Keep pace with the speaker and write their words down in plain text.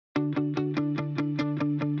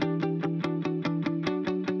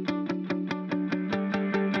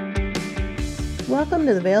Welcome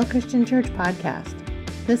to the Vale Christian Church podcast.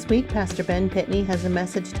 This week, Pastor Ben Pitney has a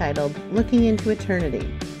message titled, Looking into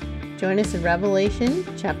Eternity. Join us in Revelation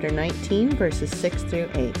chapter 19, verses 6 through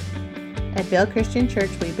 8. At Vale Christian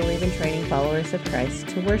Church, we believe in training followers of Christ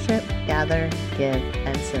to worship, gather, give,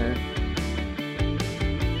 and serve.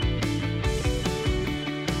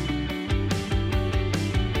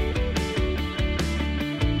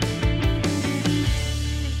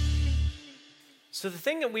 So the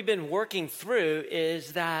thing that we've been working through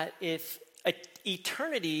is that if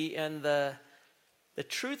eternity and the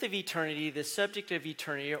truth of eternity, the subject of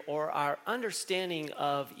eternity, or our understanding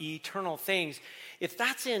of eternal things, if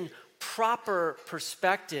that's in proper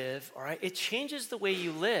perspective, all right, it changes the way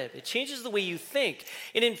you live. It changes the way you think.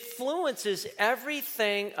 It influences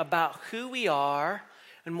everything about who we are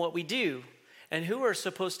and what we do and who we're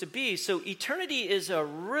supposed to be. So eternity is a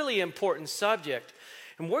really important subject.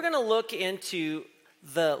 And we're going to look into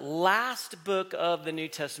the last book of the New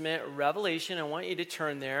Testament, Revelation. I want you to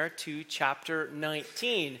turn there to chapter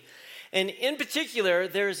 19. And in particular,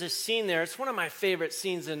 there's a scene there. It's one of my favorite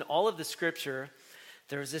scenes in all of the scripture.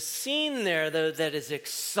 There's a scene there, though, that is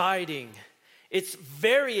exciting. It's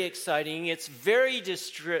very exciting. It's very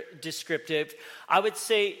descriptive. I would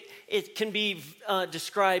say it can be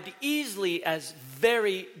described easily as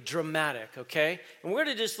very dramatic, okay? And we're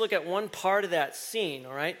going to just look at one part of that scene,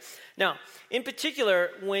 all right? Now, in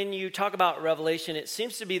particular, when you talk about Revelation, it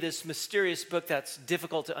seems to be this mysterious book that's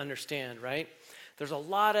difficult to understand, right? There's a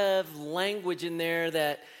lot of language in there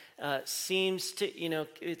that seems to,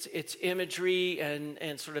 it's imagery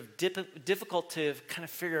and sort of difficult to kind of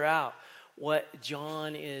figure out what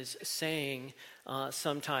John is saying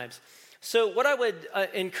sometimes. So what I would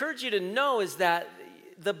encourage you to know is that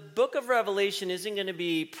the book of Revelation isn't going to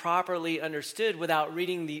be properly understood without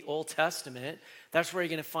reading the Old Testament. That's where you're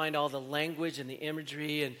going to find all the language and the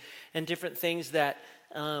imagery and different things that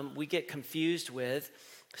we get confused with.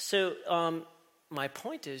 So my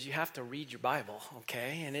point is you have to read your Bible,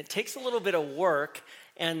 okay? And it takes a little bit of work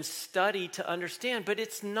and study to understand, but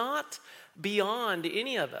it's not beyond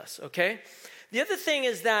any of us, okay? The other thing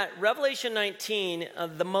is that Revelation 19,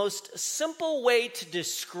 the most simple way to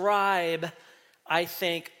describe, I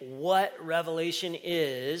think, what Revelation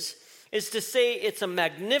is to say it's a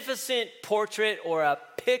magnificent portrait or a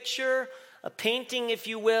picture, a painting, if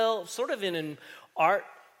you will, sort of in an art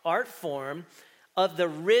form of the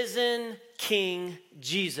risen King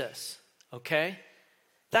Jesus, okay?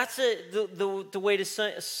 That's the way to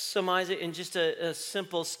surmise it in just a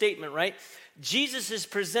simple statement, right? Jesus is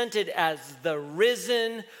presented as the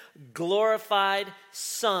risen, glorified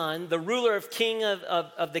Son, the ruler of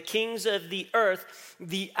the kings of the earth,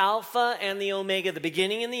 the Alpha and the Omega, the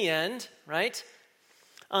beginning and the end, right?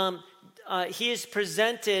 He is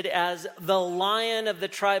presented as the Lion of the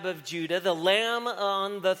tribe of Judah, the Lamb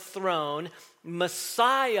on the throne,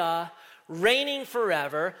 Messiah, reigning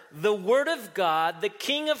forever, the Word of God, the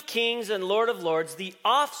King of kings and Lord of lords, the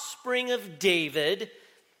offspring of David,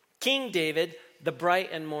 King David, the bright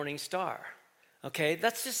and morning star. Okay,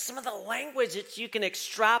 that's just some of the language that you can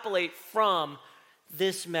extrapolate from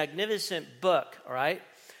this magnificent book, all right?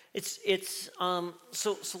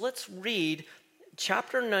 So let's read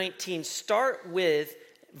chapter 19. Start with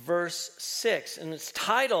verse 6, and it's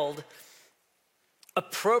titled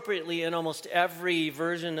appropriately in almost every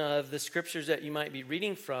version of the scriptures that you might be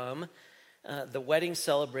reading from, the wedding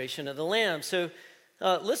celebration of the Lamb. So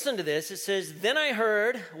listen to this. It says, "Then I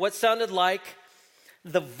heard what sounded like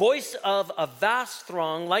the voice of a vast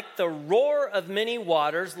throng, like the roar of many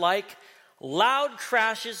waters, like loud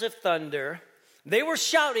crashes of thunder. They were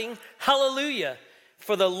shouting, 'Hallelujah,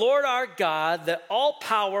 for the Lord our God, the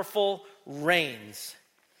all-powerful, reigns.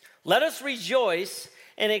 Let us rejoice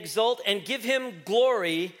and exult and give him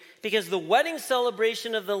glory, because the wedding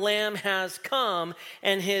celebration of the Lamb has come,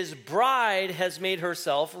 and his bride has made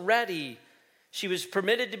herself ready. She was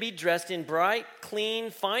permitted to be dressed in bright,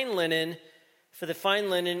 clean, fine linen, for the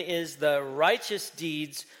fine linen is the righteous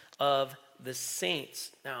deeds of the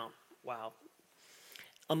saints.'" Now, wow.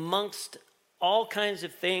 Amongst all kinds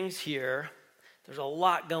of things here, there's a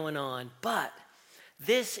lot going on, but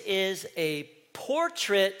this is a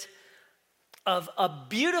portrait of a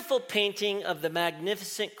beautiful painting of the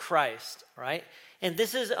magnificent Christ, right? And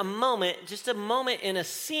this is a moment, just a moment in a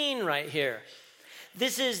scene right here.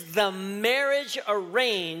 This is the marriage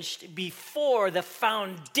arranged before the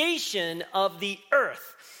foundation of the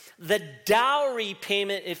earth, the dowry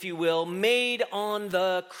payment, if you will, made on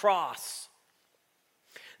the cross.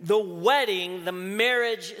 The wedding, the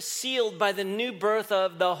marriage sealed by the new birth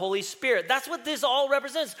of the Holy Spirit. That's what this all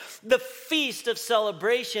represents. The feast of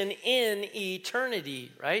celebration in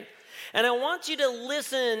eternity, right? And I want you to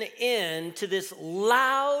listen in to this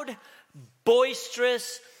loud,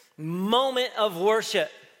 boisterous moment of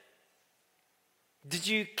worship. Did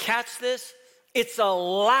you catch this? It's a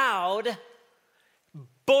loud,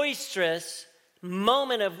 boisterous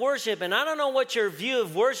moment of worship. And I don't know what your view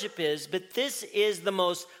of worship is, but this is the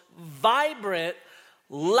most vibrant,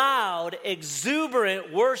 loud,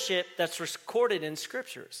 exuberant worship that's recorded in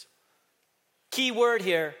scriptures. Key word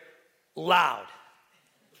here, loud.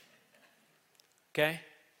 Okay?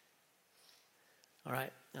 All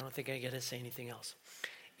right, I don't think I get to say anything else.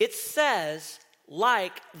 It says,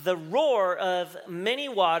 like the roar of many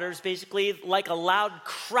waters, basically like a loud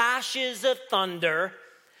crashes of thunder.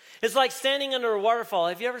 It's like standing under a waterfall.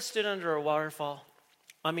 Have you ever stood under a waterfall?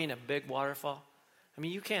 I mean a big waterfall. I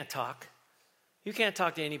mean, you can't talk. You can't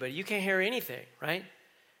talk to anybody. You can't hear anything, right?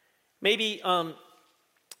 Maybe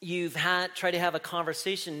you've tried to have a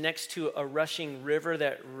conversation next to a rushing river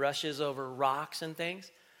that rushes over rocks and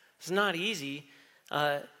things. It's not easy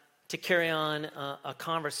to carry on a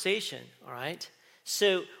conversation, all right?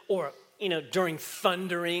 So, or, during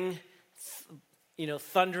thundering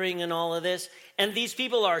and all of this. And these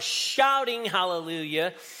people are shouting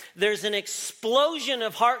hallelujah. There's an explosion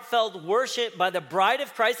of heartfelt worship by the bride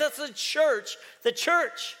of Christ. That's the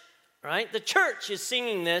church, right? The church is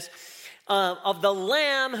singing this of the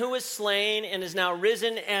Lamb who was slain and is now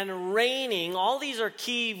risen and reigning. All these are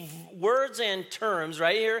key words and terms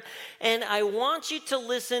right here. And I want you to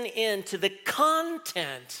listen in to the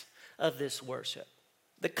content of this worship.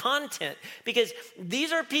 The content, because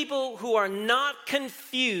these are people who are not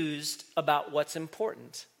confused about what's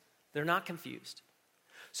important. They're not confused.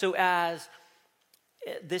 So as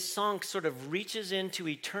this song sort of reaches into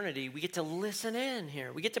eternity, we get to listen in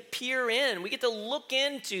here. We get to peer in. We get to look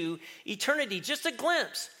into eternity, just a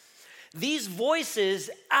glimpse. These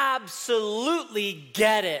voices absolutely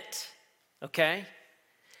get it, okay?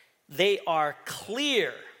 They are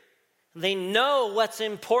clear. They know what's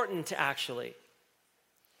important, actually.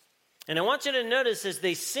 And I want you to notice as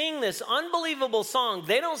they sing this unbelievable song,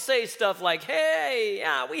 they don't say stuff like, hey,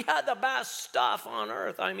 yeah, we had the best stuff on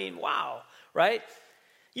earth. I mean, wow, right?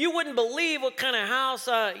 You wouldn't believe what kind of house,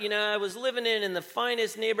 I was living in the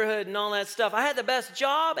finest neighborhood and all that stuff. I had the best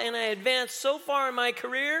job and I advanced so far in my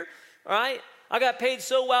career, right? I got paid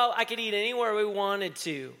so well I could eat anywhere we wanted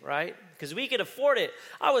to, right? Because we could afford it.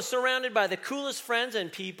 I was surrounded by the coolest friends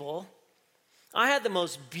and people. I had the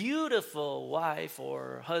most beautiful wife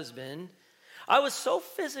or husband. I was so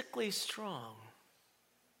physically strong,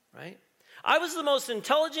 right? I was the most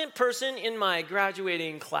intelligent person in my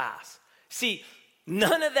graduating class. See,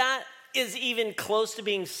 none of that is even close to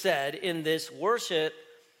being said in this worship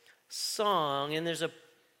song, and there's a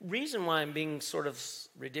reason why I'm being sort of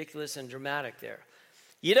ridiculous and dramatic there.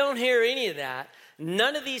 You don't hear any of that.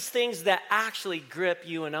 None of these things that actually grip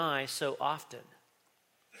you and I so often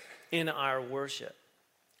in our worship,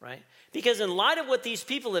 right? Because in light of what these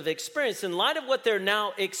people have experienced, in light of what they're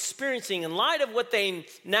now experiencing, in light of what they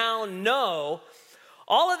now know,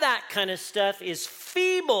 all of that kind of stuff is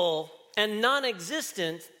feeble and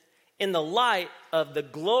non-existent in the light of the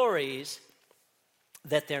glories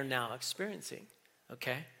that they're now experiencing,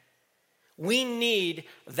 okay? We need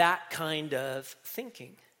that kind of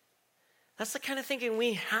thinking. That's the kind of thinking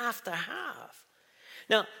we have to have.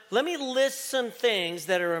 Now, let me list some things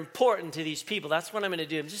that are important to these people. That's what I'm going to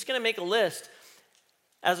do. I'm just going to make a list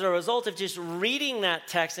as a result of just reading that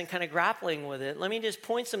text and kind of grappling with it. Let me just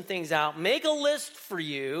point some things out. Make a list for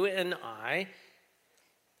you and I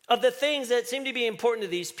of the things that seem to be important to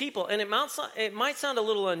these people. And it might sound a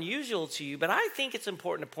little unusual to you, but I think it's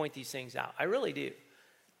important to point these things out. I really do,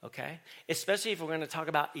 okay? Especially if we're going to talk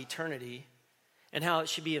about eternity and how it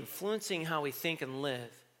should be influencing how we think and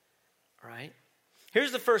live, all right?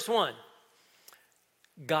 Here's the first one.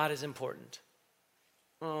 God is important.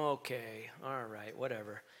 Okay, all right,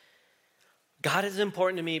 whatever. God is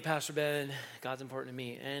important to me, Pastor Ben. God's important to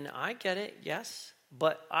me. And I get it, yes.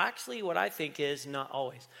 But actually what I think is not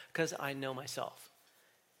always, because I know myself.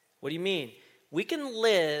 What do you mean? We can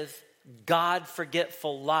live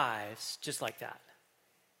God-forgetful lives just like that.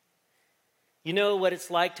 You know what it's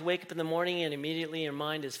like to wake up in the morning and immediately your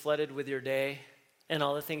mind is flooded with your day and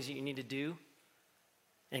all the things that you need to do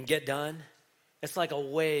and get done? It's like a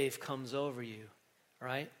wave comes over you,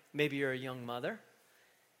 right? Maybe you're a young mother,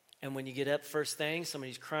 and when you get up first thing,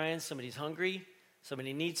 somebody's crying, somebody's hungry,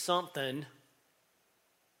 somebody needs something,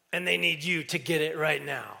 and they need you to get it right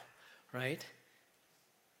now, right?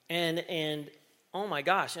 And oh my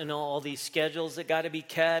gosh, and all these schedules that got to be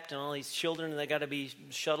kept, and all these children that got to be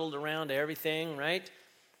shuttled around to everything, right?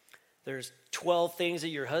 There's 12 things that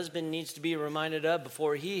your husband needs to be reminded of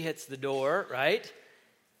before he hits the door, right?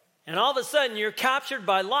 And all of a sudden, you're captured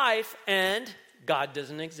by life and God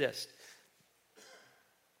doesn't exist.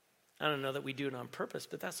 I don't know that we do it on purpose,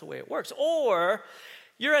 but that's the way it works. Or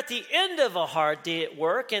you're at the end of a hard day at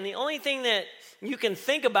work, and the only thing that you can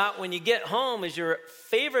think about when you get home is your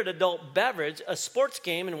favorite adult beverage, a sports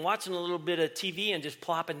game, and watching a little bit of TV and just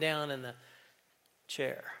plopping down in the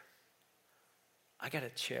chair. I got a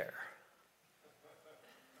chair.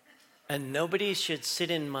 And nobody should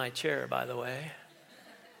sit in my chair, by the way.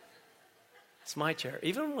 It's my chair.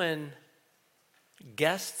 Even when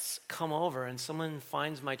guests come over and someone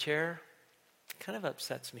finds my chair, it kind of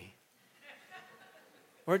upsets me.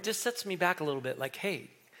 Or it just sets me back a little bit, like, hey,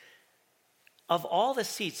 of all the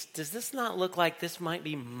seats, does this not look like this might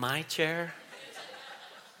be my chair?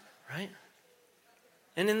 Right?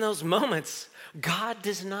 And in those moments, God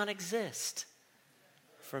does not exist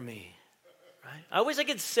for me. Right? I wish I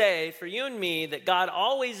could say for you and me that God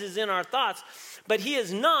always is in our thoughts, but he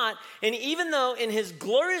is not. And even though in his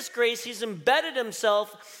glorious grace, he's embedded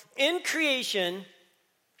himself in creation,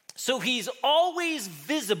 so he's always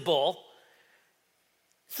visible.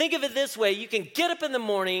 Think of it this way. You can get up in the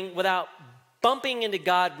morning without bumping into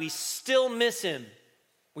God. We still miss him.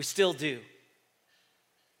 We still do.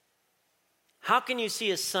 How can you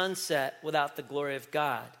see a sunset without the glory of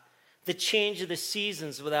God? The change of the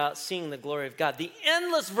seasons without seeing the glory of God. The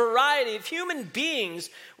endless variety of human beings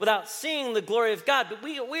without seeing the glory of God. But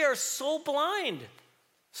we are so blind.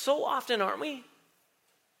 So often, aren't we?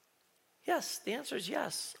 Yes, the answer is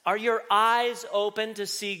yes. Are your eyes open to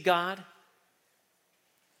see God?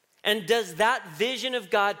 And does that vision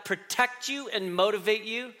of God protect you and motivate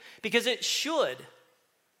you? Because it should.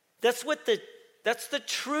 That's the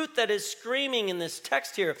truth that is screaming in this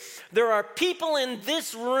text here. There are people in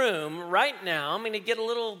this room right now. I'm going to get a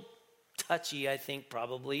little touchy, I think,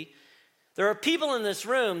 probably. There are people in this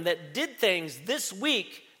room that did things this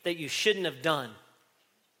week that you shouldn't have done.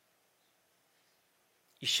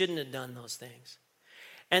 You shouldn't have done those things.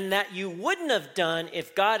 And that you wouldn't have done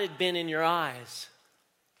if God had been in your eyes.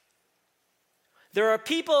 There are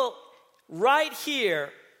people right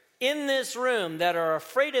here in this room that are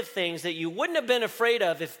afraid of things that you wouldn't have been afraid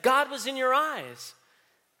of if God was in your eyes.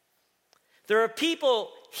 There are people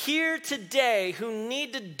here today who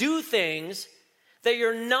need to do things that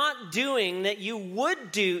you're not doing that you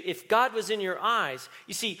would do if God was in your eyes.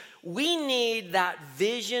 You see, we need that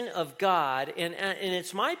vision of God, and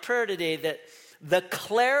it's my prayer today that the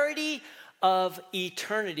clarity of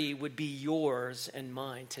eternity would be yours and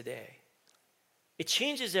mine today. It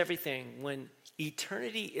changes everything when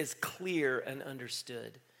eternity is clear and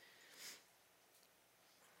understood.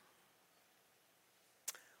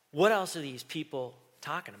 What else are these people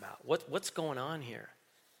talking about? What's going on here?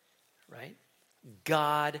 Right?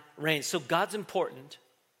 God reigns. So God's important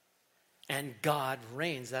and God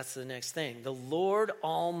reigns. That's the next thing. The Lord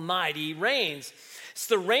Almighty reigns. It's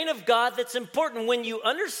the reign of God that's important. When you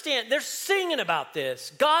understand, they're singing about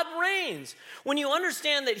this. God reigns. When you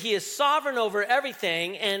understand that he is sovereign over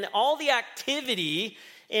everything and all the activity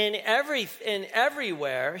in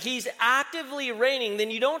everywhere, he's actively reigning, then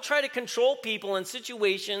you don't try to control people and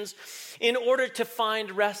situations in order to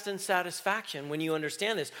find rest and satisfaction. When you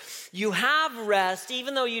understand this, you have rest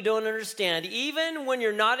even though you don't understand, even when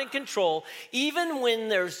you're not in control, even when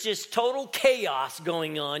there's just total chaos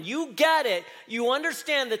going on. You get it. You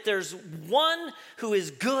understand that there's one who is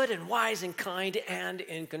good and wise and kind and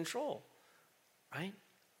in control, right?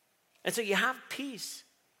 And so you have peace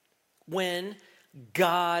when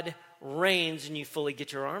God reigns and you fully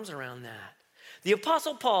get your arms around that. The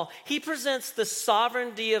Apostle Paul, he presents the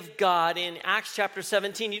sovereignty of God in Acts chapter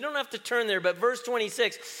 17. You don't have to turn there, but verse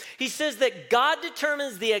 26, he says that God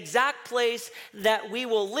determines the exact place that we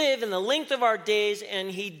will live in the length of our days,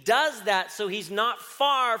 and he does that so he's not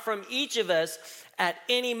far from each of us at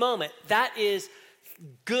any moment. That is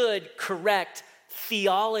good, correct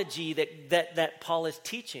theology that Paul is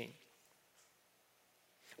teaching.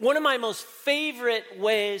 One of my most favorite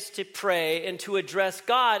ways to pray and to address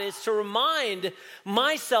God is to remind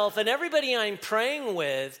myself and everybody I'm praying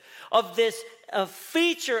with of this a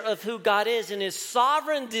feature of who God is and his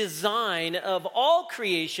sovereign design of all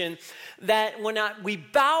creation, that when we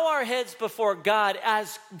bow our heads before God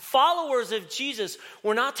as followers of Jesus,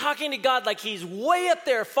 we're not talking to God like he's way up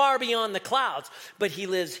there far beyond the clouds, but he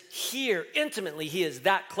lives here intimately. He is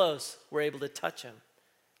that close. We're able to touch him.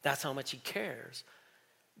 That's how much he cares.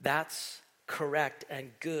 That's correct and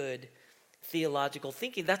good theological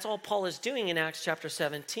thinking. That's all Paul is doing in Acts chapter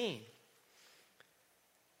 17.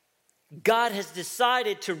 God has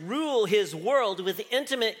decided to rule his world with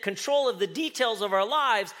intimate control of the details of our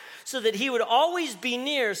lives so that he would always be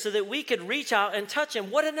near so that we could reach out and touch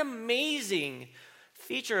him. What an amazing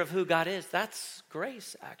feature of who God is. That's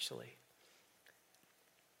grace, actually.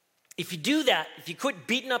 If you do that, if you quit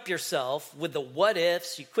beating up yourself with the what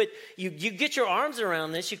ifs, you get your arms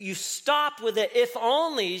around this, you stop with the if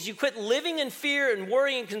onlys, you quit living in fear and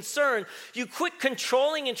worry and concern, you quit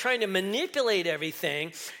controlling and trying to manipulate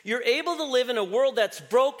everything, you're able to live in a world that's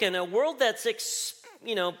broken, a world that's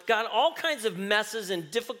got all kinds of messes and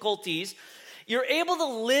difficulties. You're able to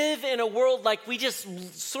live in a world like we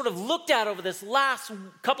just sort of looked at over this last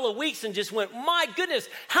couple of weeks and just went, my goodness,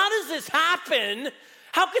 how does this happen?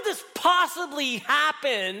 How could this possibly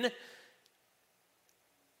happen?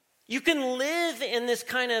 You can live in this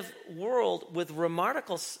kind of world with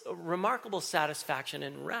remarkable satisfaction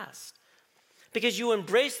and rest because you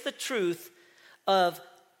embrace the truth of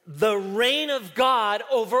the reign of God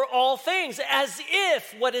over all things, as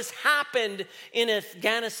if what has happened in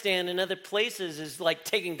Afghanistan and other places is like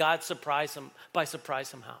taking God by surprise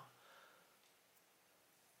somehow.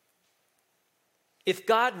 If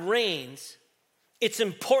God reigns, it's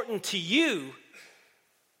important to you.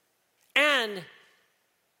 And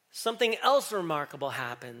something else remarkable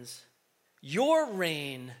happens. Your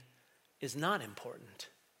reign is not important.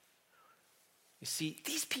 You see,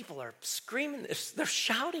 these people are screaming, they're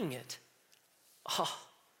shouting it. Oh,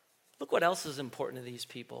 look what else is important to these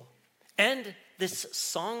people. And this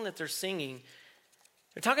song that they're singing,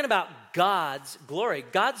 they're talking about God's glory.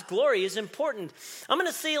 God's glory is important. I'm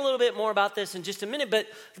going to say a little bit more about this in just a minute, but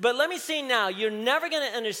let me say now, you're never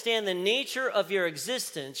going to understand the nature of your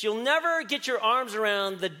existence. You'll never get your arms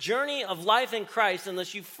around the journey of life in Christ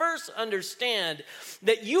unless you first understand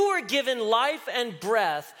that you were given life and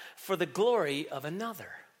breath for the glory of another.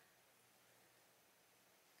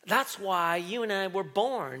 That's why you and I were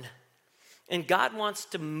born. And God wants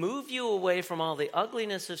to move you away from all the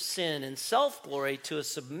ugliness of sin and self-glory to a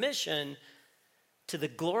submission to the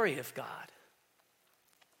glory of God.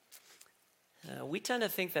 We tend to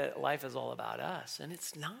think that life is all about us, and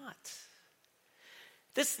it's not.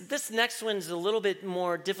 This next one's a little bit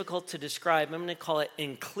more difficult to describe. I'm going to call it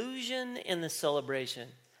inclusion in the celebration.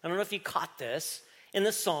 I don't know if you caught this in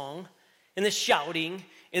the song, in the shouting,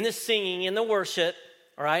 in the singing, in the worship,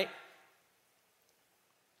 all right?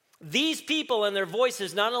 These people and their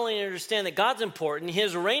voices not only understand that God's important,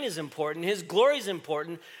 his reign is important, his glory is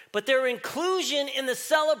important, but their inclusion in the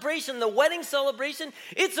celebration, the wedding celebration,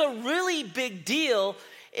 it's a really big deal.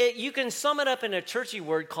 You can sum it up in a churchy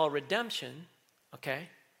word called redemption, okay?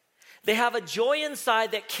 They have a joy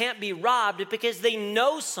inside that can't be robbed because they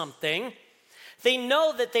know something. They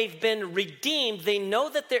know that they've been redeemed. They know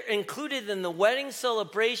that they're included in the wedding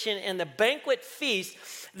celebration and the banquet feast.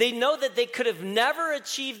 They know that they could have never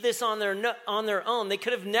achieved this on their own. They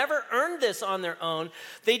could have never earned this on their own.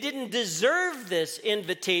 They didn't deserve this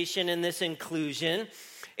invitation and this inclusion.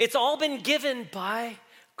 It's all been given by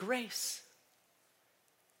grace.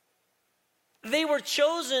 They were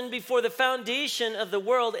chosen before the foundation of the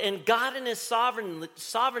world, and God in his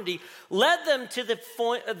sovereignty led them to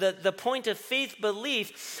the point of faith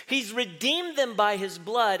belief. He's redeemed them by his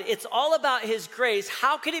blood. It's all about his grace.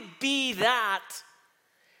 How could it be that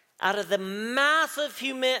out of the massive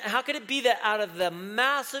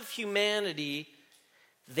humanity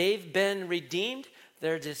they've been redeemed?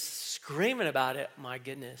 They're just screaming about it. My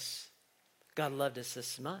goodness, God loved us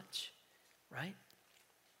this much, right?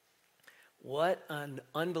 What an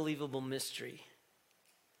unbelievable mystery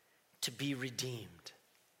to be redeemed,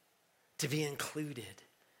 to be included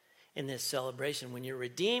in this celebration. When you're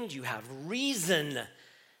redeemed, you have reason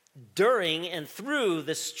during and through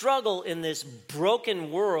the struggle in this broken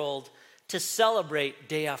world to celebrate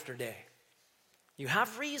day after day. You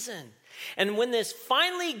have reason. And when this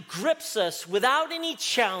finally grips us without any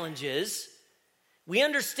challenges, we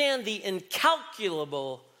understand the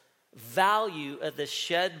incalculable value of the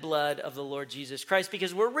shed blood of the Lord Jesus Christ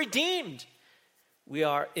because we're redeemed. We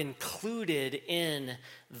are included in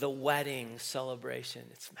the wedding celebration.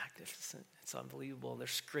 It's magnificent. It's unbelievable. They're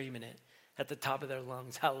screaming it at the top of their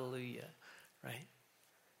lungs. Hallelujah. Right?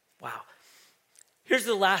 Wow. Here's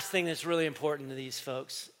the last thing that's really important to these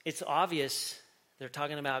folks. It's obvious they're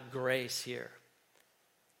talking about grace here.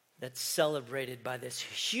 That's celebrated by this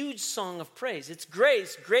huge song of praise. It's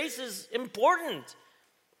grace. Grace is important.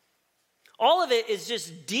 All of it is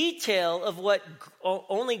just detail of what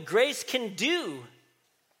only grace can do.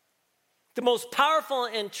 The most powerful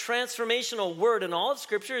and transformational word in all of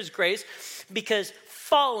Scripture is grace, because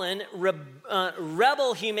fallen,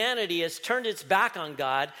 rebel humanity has turned its back on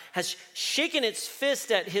God, has shaken its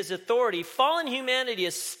fist at his authority. Fallen humanity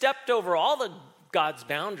has stepped over all the God's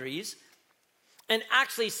boundaries and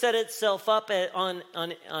actually set itself up on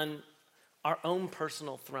our own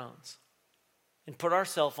personal thrones and put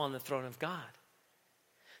ourselves on the throne of God.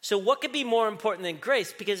 So what could be more important than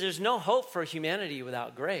grace? Because there's no hope for humanity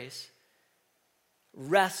without grace.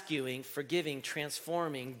 Rescuing, forgiving,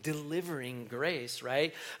 transforming, delivering grace,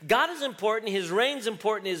 right? God is important. His reign's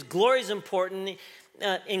important. His glory is important.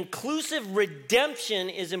 Inclusive redemption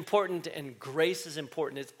is important. And grace is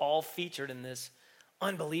important. It's all featured in this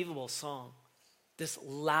unbelievable song. This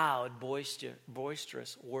loud,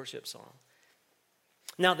 boisterous worship song.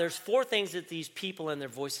 Now, there's 4 things that these people and their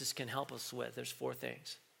voices can help us with. There's 4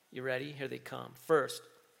 things. You ready? Here they come. First,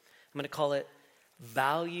 I'm going to call it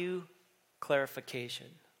value clarification.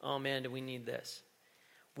 Oh man, do we need this?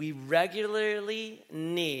 We regularly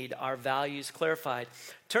need our values clarified.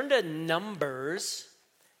 Turn to Numbers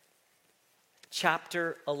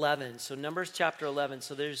chapter 11. So Numbers chapter 11.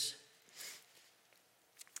 So there's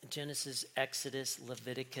Genesis, Exodus,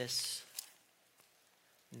 Leviticus.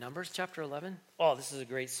 Numbers chapter 11. Oh, this is a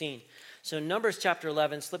great scene. So Numbers chapter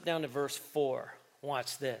 11, slip down to verse 4.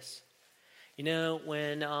 Watch this. You know,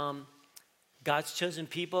 when God's chosen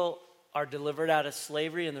people are delivered out of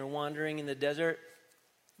slavery and they're wandering in the desert,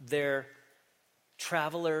 they're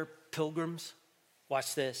traveler pilgrims.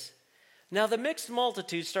 Watch this. Now the mixed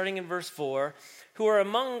multitude, starting in verse 4, who are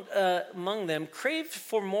among them, craved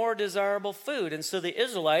for more desirable food. And so the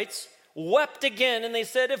Israelites wept again, and they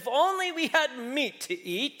said, if only we had meat to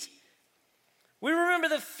eat. We remember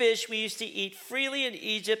the fish we used to eat freely in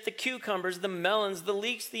Egypt, the cucumbers, the melons, the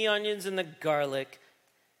leeks, the onions, and the garlic.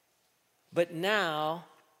 But now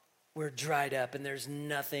we're dried up, and there's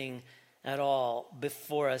nothing at all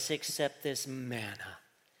before us except this manna.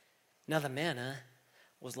 Now the manna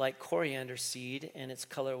was like coriander seed, and its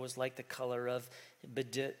color was like the color of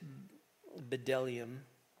bdellium.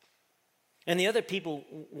 And the other people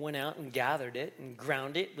went out and gathered it and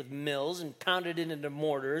ground it with mills and pounded it into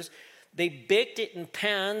mortars. They baked it in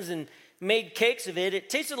pans and made cakes of it. It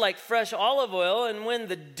tasted like fresh olive oil, and when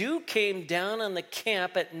the dew came down on the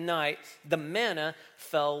camp at night, the manna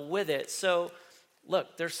fell with it. So,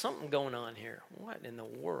 look, there's something going on here. What in the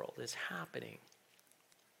world is happening?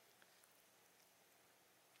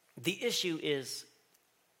 The issue is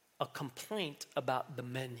a complaint about the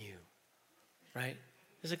menu, right?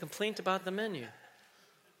 There's a complaint about the menu.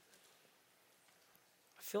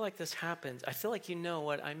 I feel like this happens. I feel like you know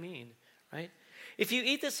what I mean, right? If you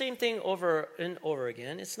eat the same thing over and over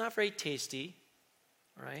again, it's not very tasty,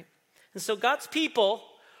 right? And so God's people,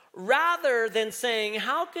 rather than saying,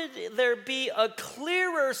 how could there be a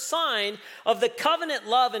clearer sign of the covenant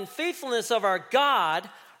love and faithfulness of our God,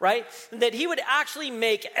 right? That he would actually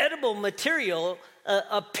make edible material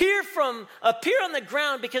appear on the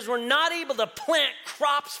ground, because we're not able to plant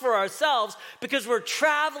crops for ourselves because we're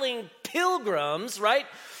traveling pilgrims, right?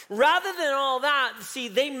 Rather than all that, see,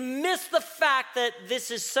 they miss the fact that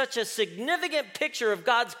this is such a significant picture of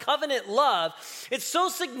God's covenant love. It's so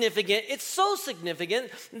significant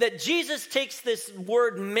that Jesus takes this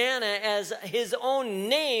word manna as his own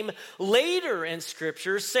name later in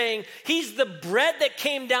Scripture, saying he's the bread that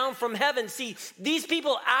came down from heaven. See, these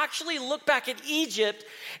people actually look back at Egypt,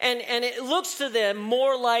 and it looks to them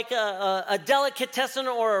more like a delicatessen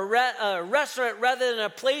or a restaurant rather than a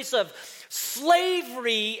place of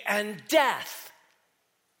slavery and death.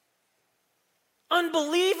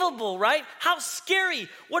 Unbelievable, right? How scary.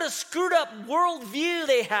 What a screwed up worldview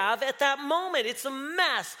they have at that moment. It's a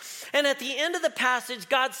mess. And at the end of the passage,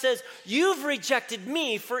 God says, you've rejected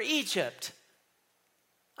me for Egypt.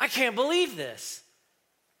 I can't believe this.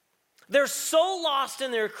 They're so lost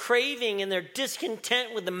in their craving and their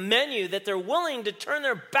discontent with the menu that they're willing to turn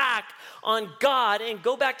their back on God and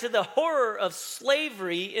go back to the horror of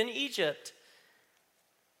slavery in Egypt.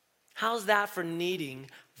 How's that for needing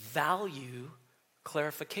value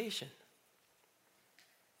clarification?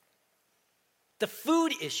 The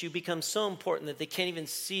food issue becomes so important that they can't even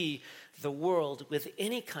see the world with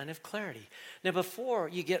any kind of clarity. Now, before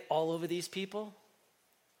you get all over these people,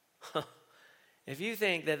 if you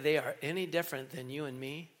think that they are any different than you and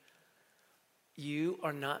me, you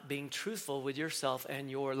are not being truthful with yourself, and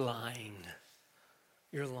you're lying.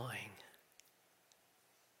 You're lying.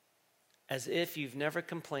 As if you've never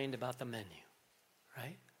complained about the menu,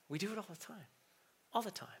 right? We do it all the time. All the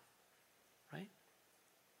time, right?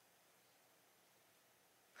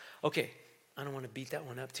 Okay, I don't want to beat that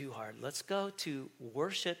one up too hard. Let's go to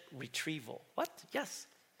worship retrieval. What? Yes.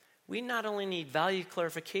 we not only need value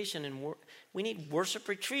clarification, and we need worship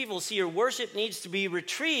retrieval. See, your worship needs to be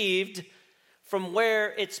retrieved from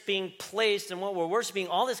where it's being placed and what we're worshiping,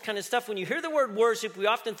 all this kind of stuff. When you hear the word worship, we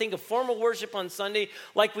often think of formal worship on Sunday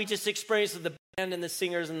like we just experienced with the band and the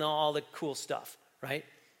singers and all the cool stuff, right?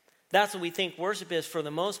 That's what we think worship is for the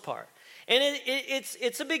most part. And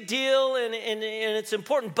it's a big deal and it's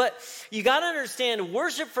important, but you got to understand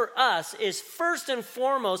worship for us is first and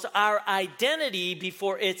foremost our identity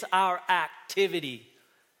before it's our activity.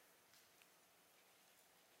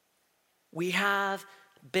 We have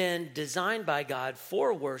been designed by God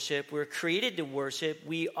for worship. We're created to worship.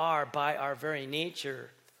 We are by our very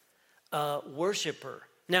nature a worshiper.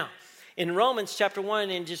 Now, in Romans chapter 1,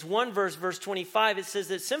 in just one verse, verse 25, it says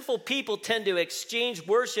that sinful people tend to exchange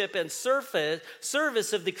worship and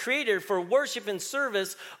service of the Creator for worship and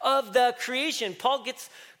service of the creation. Paul gets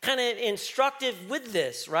kind of instructive with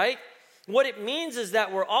this, right? What it means is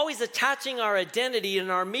that we're always attaching our identity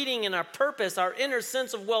and our meaning and our purpose, our inner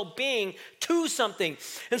sense of well-being to something.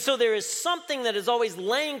 And so there is something that is always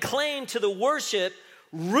laying claim to the worship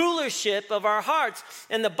rulership of our hearts.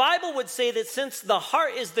 And the Bible would say that since the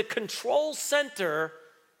heart is the control center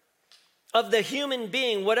of the human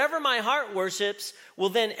being, whatever my heart worships will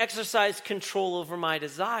then exercise control over my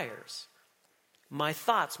desires, my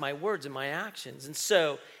thoughts, my words, and my actions. And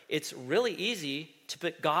so it's really easy to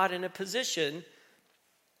put God in a position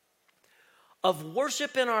of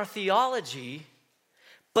worship in our theology,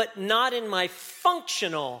 but not in my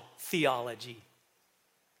functional theology.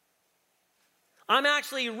 I'm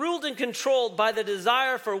actually ruled and controlled by the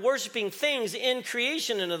desire for worshiping things in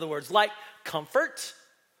creation, in other words, like comfort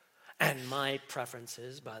and my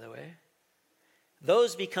preferences, by the way.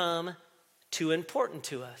 Those become too important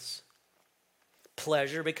to us.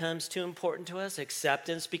 Pleasure becomes too important to us.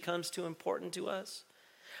 Acceptance becomes too important to us.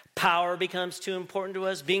 Power becomes too important to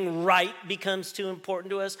us. Being right becomes too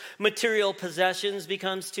important to us. Material possessions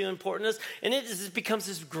becomes too important to us. And it just becomes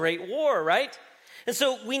this great war, right? And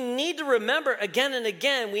so we need to remember again and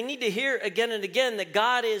again, we need to hear again and again that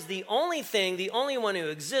God is the only thing, the only one who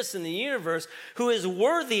exists in the universe who is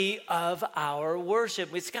worthy of our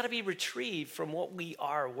worship. It's got to be retrieved from what we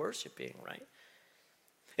are worshiping, right?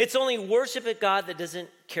 It's only worship of God that doesn't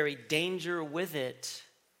carry danger with it.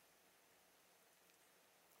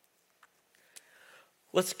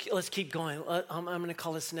 Let's keep going. I'm going to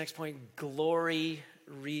call this next point glory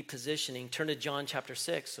repositioning. Turn to John chapter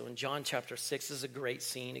 6. So in John chapter 6 is a great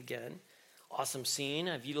scene again. Awesome scene.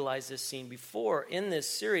 I've utilized this scene before in this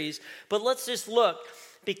series. But let's just look,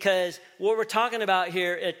 because what we're talking about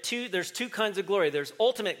here, there's two kinds of glory. There's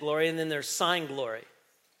ultimate glory and then there's sign glory.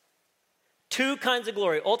 Two kinds of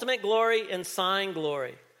glory, ultimate glory and sign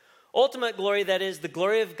glory. Ultimate glory, that is the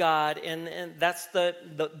glory of God, and that's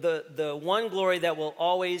the one glory that will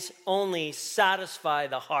always only satisfy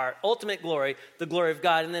the heart. Ultimate glory, the glory of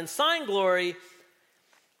God. And then sign glory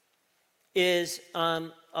is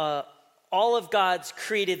all of God's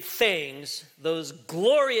created things. Those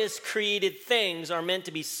glorious created things are meant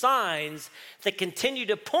to be signs that continue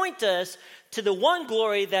to point us to the one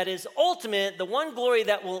glory that is ultimate, the one glory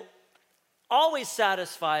that will always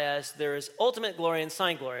satisfy us. There is ultimate glory and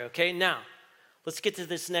sign glory, okay? Now, let's get to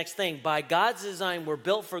this next thing. By God's design, we're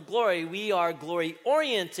built for glory. We are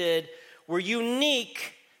glory-oriented. We're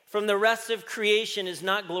unique from the rest of creation is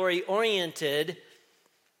not glory-oriented,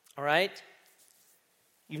 all right?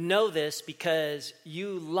 You know this because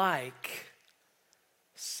you like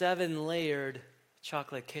 7-layered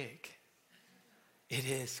chocolate cake. It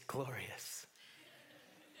is glorious.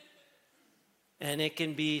 And it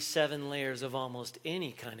can be 7 layers of almost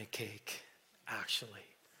any kind of cake, actually,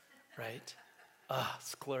 right? Oh,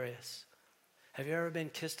 it's glorious. Have you ever been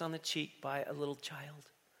kissed on the cheek by a little child?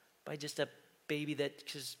 By just a baby that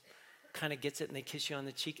just kind of gets it and they kiss you on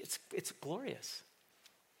the cheek? It's glorious.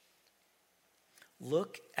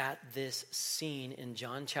 Look at this scene in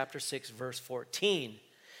John chapter 6, verse 14.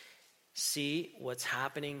 See, what's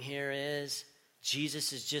happening here is Jesus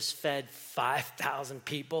has just fed 5,000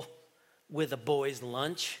 people with a boy's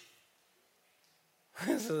lunch.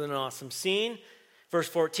 This is an awesome scene. Verse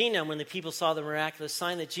 14, now when the people saw the miraculous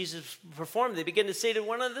sign that Jesus performed, they began to say to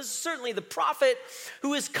one another, this is certainly the prophet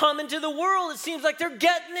who has come into the world. It seems like they're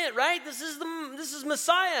getting it, right? This is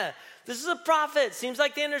Messiah. This is a prophet. Seems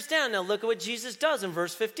like they understand. Now look at what Jesus does in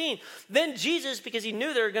verse 15. Then Jesus, because he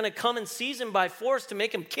knew they were going to come and seize him by force to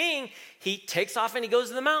make him king, he takes off and he goes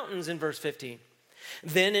to the mountains in verse 15.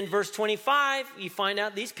 Then in verse 25, you find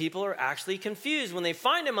out these people are actually confused. When they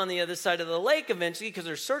find him on the other side of the lake eventually, because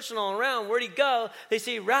they're searching all around, where'd he go? They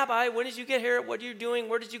say, Rabbi, when did you get here? What are you doing?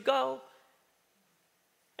 Where did you go?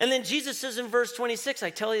 And then Jesus says in verse 26, I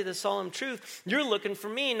tell you the solemn truth, you're looking for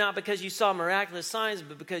me not because you saw miraculous signs,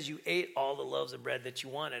 but because you ate all the loaves of bread that you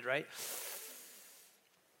wanted, right?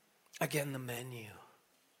 Again, the menu.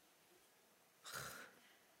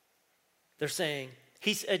 They're saying,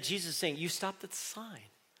 Jesus is saying, you stopped at the sign.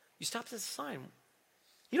 You stopped at the sign.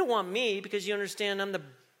 You don't want me because you understand I'm the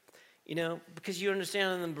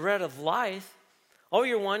bread of life. All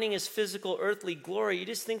you're wanting is physical earthly glory. You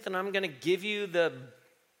just think that I'm going to give you the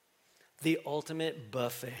ultimate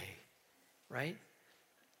buffet, right?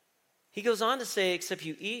 He goes on to say, except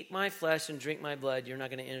you eat my flesh and drink my blood, you're not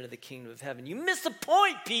going to enter the kingdom of heaven. You miss the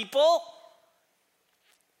point, people.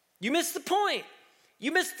 You miss the point.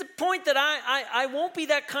 You miss the point that I won't be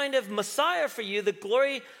that kind of Messiah for you. The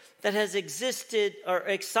glory that has existed or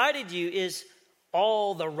excited you is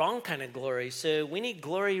all the wrong kind of glory. So we need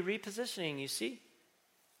glory repositioning, you see?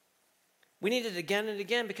 We need it again and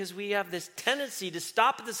again because we have this tendency to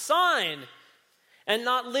stop at the sign and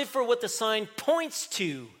not live for what the sign points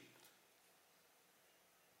to.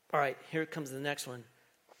 All right, here comes the next one.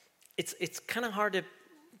 It's kind of hard to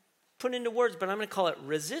put into words, but I'm going to call it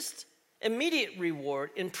resist immediate reward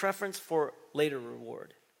in preference for later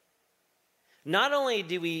reward. Not only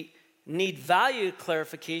do we need value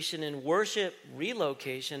clarification and worship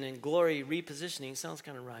relocation and glory repositioning, sounds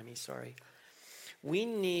kind of rhymey, sorry. We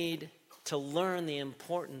need to learn the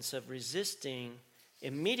importance of resisting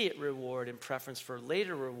immediate reward in preference for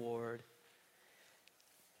later reward.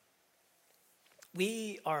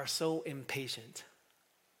 We are so impatient,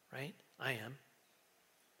 right? I am.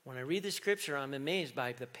 When I read the scripture, I'm amazed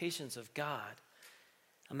by the patience of God.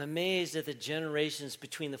 I'm amazed at the generations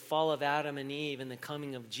between the fall of Adam and Eve and the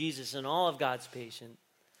coming of Jesus and all of God's patience.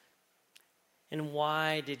 And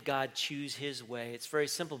why did God choose his way? It's very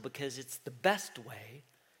simple, because it's the best way.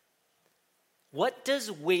 What does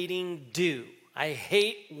waiting do? I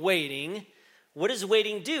hate waiting. What does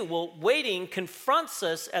waiting do? Well, waiting confronts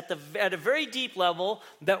us at a very deep level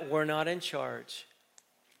that we're not in charge.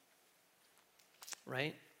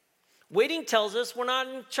 Right? Waiting tells us we're not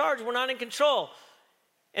in charge, we're not in control.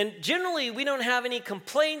 And generally, we don't have any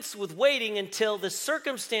complaints with waiting until the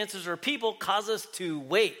circumstances or people cause us to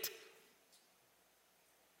wait.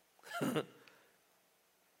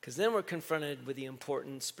 Because then we're confronted with the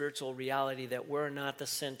important spiritual reality that we're not the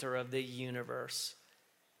center of the universe.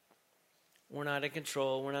 We're not in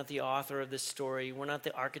control. We're not the author of the story. We're not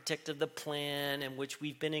the architect of the plan in which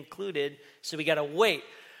we've been included. So we got to wait.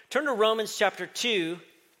 Turn to Romans chapter 2.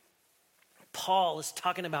 Paul is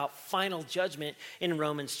talking about final judgment in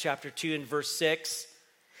Romans chapter 2 and verse 6.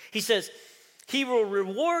 He says, he will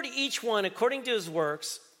reward each one according to his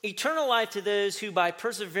works, eternal life to those who by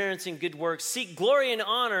perseverance in good works seek glory and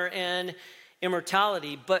honor and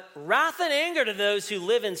immortality, but wrath and anger to those who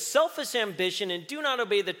live in selfish ambition and do not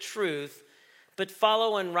obey the truth, but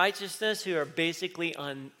follow unrighteousness, who are basically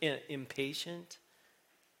impatient,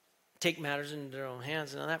 take matters into their own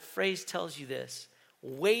hands. Now that phrase tells you this.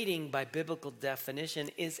 Waiting, by biblical definition,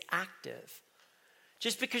 is active.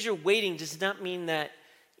 Just because you're waiting does not mean that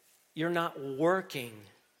you're not working.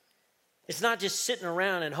 It's not just sitting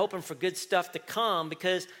around and hoping for good stuff to come,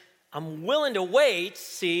 because I'm willing to wait.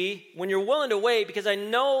 See, when you're willing to wait, because I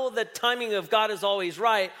know the timing of God is always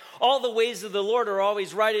right. All the ways of the Lord are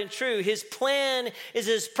always right and true. His plan is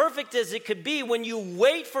as perfect as it could be. When you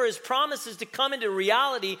wait for his promises to come into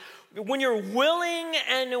reality, when you're willing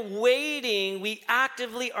and waiting, we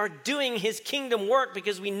actively are doing his kingdom work,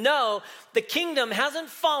 because we know the kingdom hasn't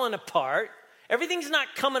fallen apart. Everything's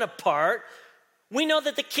not coming apart. We know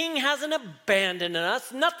that the king hasn't abandoned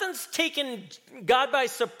us. Nothing's taken God by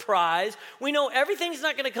surprise. We know everything's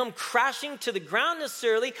not going to come crashing to the ground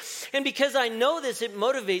necessarily. And because I know this, it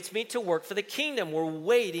motivates me to work for the kingdom. We're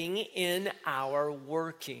waiting in our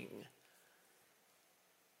working.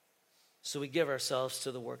 So we give ourselves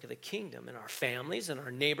to the work of the kingdom in our families, in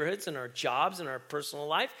our neighborhoods, in our jobs, in our personal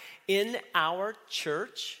life, in our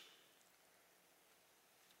church.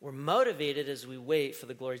 We're motivated as we wait for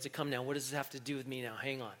the glory to come. Now, what does this have to do with me now?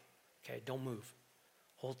 Hang on. Okay, don't move.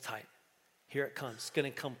 Hold tight. Here it comes. It's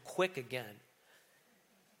going to come quick again.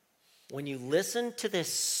 When you listen to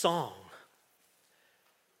this song,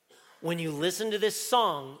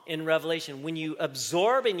 in Revelation, when you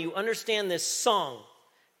absorb and you understand this song,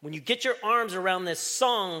 when you get your arms around this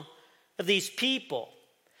song of these people,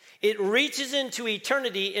 it reaches into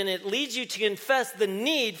eternity and it leads you to confess the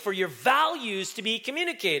need for your values to be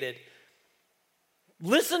communicated.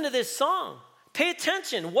 Listen to this song. Pay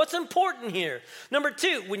attention. What's important here? Number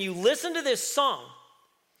two, when you listen to this song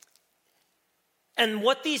And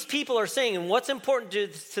what these people are saying and what's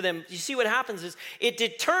important to them, you see what happens is it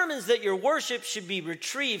determines that your worship should be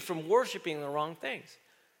retrieved from worshiping the wrong things.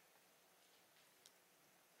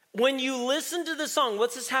 When you listen to the song,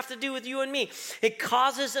 what's this have to do with you and me? It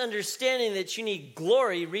causes understanding that you need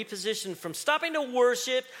glory repositioned from stopping to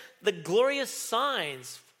worship the glorious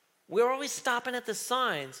signs. We're always stopping at the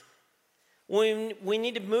signs. We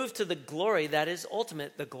need to move to the glory that is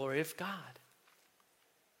ultimate, the glory of God.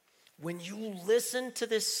 When you listen to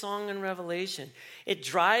this song in Revelation, it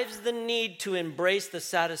drives the need to embrace the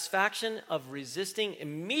satisfaction of resisting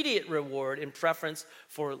immediate reward in preference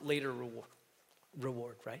for later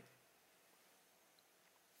reward, right?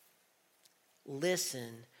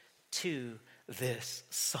 Listen to this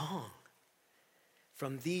song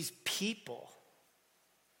from these people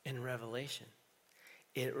in Revelation.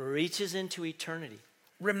 It reaches into eternity.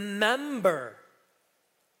 Remember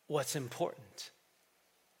what's important.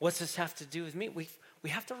 What's this have to do with me? We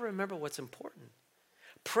have to remember what's important.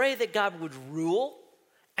 Pray that God would rule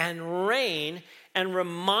and reign and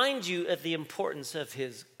remind you of the importance of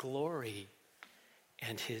his glory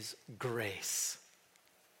and his grace.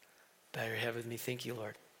 Bow your head with me. Thank you,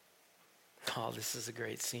 Lord. Oh, this is a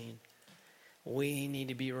great scene. We need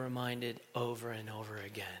to be reminded over and over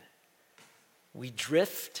again. We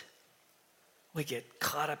drift. We get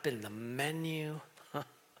caught up in the menu.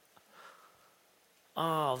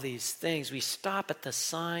 All these things. We stop at the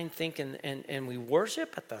sign thinking, and we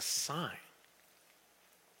worship at the sign.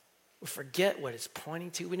 We forget what it's pointing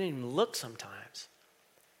to. We don't even look sometimes.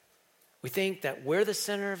 We think that we're the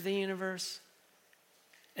center of the universe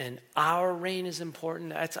and our reign is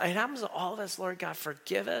important. It happens to all of us, Lord God.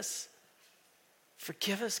 Forgive us.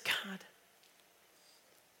 Forgive us, God.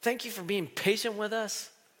 Thank you for being patient with us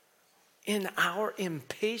in our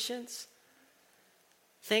impatience.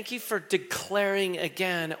 Thank you for declaring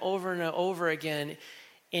again, over and over again,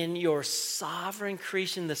 in your sovereign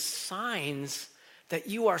creation, the signs that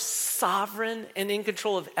you are sovereign and in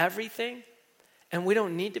control of everything, and we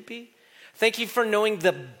don't need to be. Thank you for knowing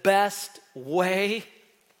the best way.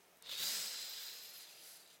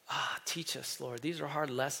 Teach us, Lord. These are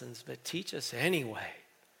hard lessons, but teach us anyway.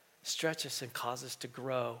 Stretch us and cause us to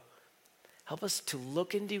grow. Help us to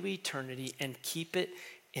look into eternity and keep it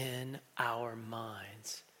in our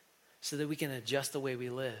minds so that we can adjust the way we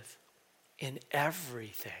live in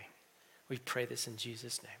everything. We pray this in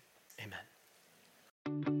Jesus' name. Amen.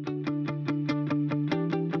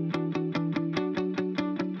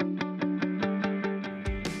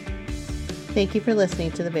 Thank you for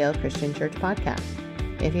listening to the Vail Christian Church podcast.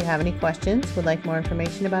 If you have any questions, would like more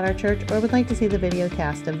information about our church, or would like to see the video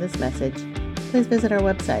cast of this message, please visit our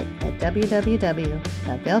website at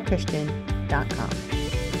www.vailchristian.com.